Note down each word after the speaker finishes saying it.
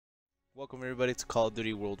Welcome everybody to Call of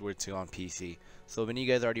Duty World War II on PC. So many of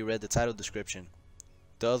you guys already read the title description.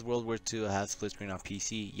 Does World War II have split screen on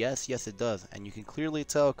PC? Yes, it does. And you can clearly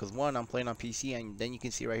tell because one, I'm playing on PC, and then you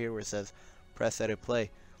can see right here where it says press edit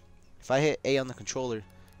play. If I hit A on the controller,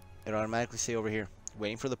 it'll automatically say over here,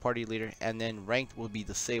 waiting for the party leader, and then ranked will be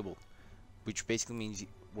disabled, which basically means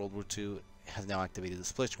World War II has now activated the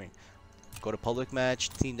split screen. Go to public match,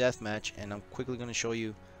 team deathmatch, and I'm quickly going to show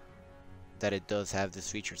you that it does have this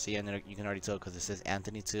feature. See, and then you can already tell because it says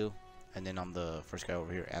Anthony 2, and then I'm the first guy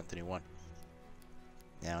over here, Anthony 1.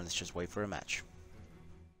 Now let's just wait for a match.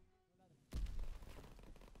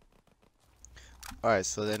 Alright,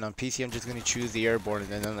 so then on PC I'm just going to choose the airborne, and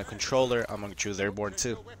then on the controller I'm going to choose airborne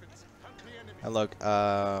 2. And look,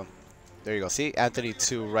 there you go. See, Anthony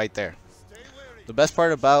 2 right there. The best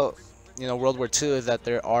part about, World War II is that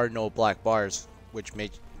there are no black bars, which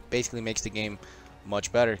basically makes the game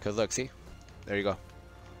much better. Because look, see, there you go.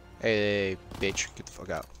 Hey, bitch, get the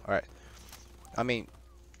fuck out. Alright. I mean,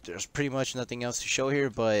 there's pretty much nothing else to show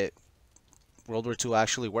here, but World War II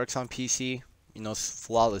actually works on PC,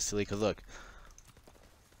 flawlessly. Because look,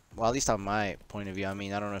 well, at least on my point of view, I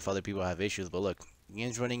mean, I don't know if other people have issues, but look, the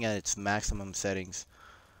game's running at its maximum settings.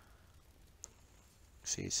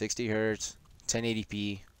 See, 60 Hz,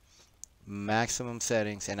 1080p, maximum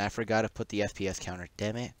settings, and I forgot to put the FPS counter.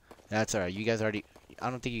 Damn it. That's alright. You guys already,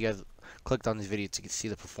 I don't think you guys clicked on this video to see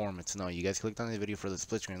the performance. No, you guys clicked on this video for the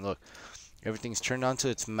split screen. Look, everything's turned on to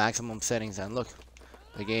its maximum settings, and look,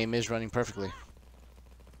 the game is running perfectly.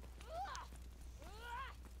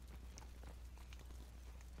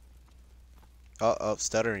 Oh,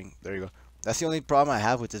 stuttering. There you go. That's the only problem I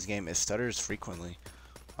have with this game, is stutters frequently.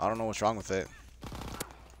 I don't know what's wrong with it.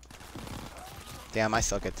 Damn, I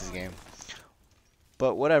suck at this game.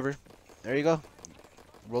 But whatever. There you go.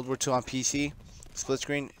 World War II on PC. Split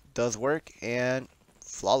screen does work, and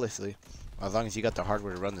flawlessly, as long as you got the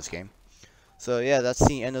hardware to run this game. So yeah, that's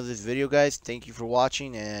the end of this video, guys. Thank you for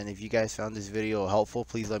watching, and if you guys found this video helpful,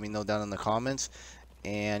 please let me know down in the comments.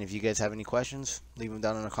 And if you guys have any questions, leave them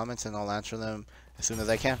down in the comments and I'll answer them as soon as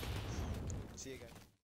I can.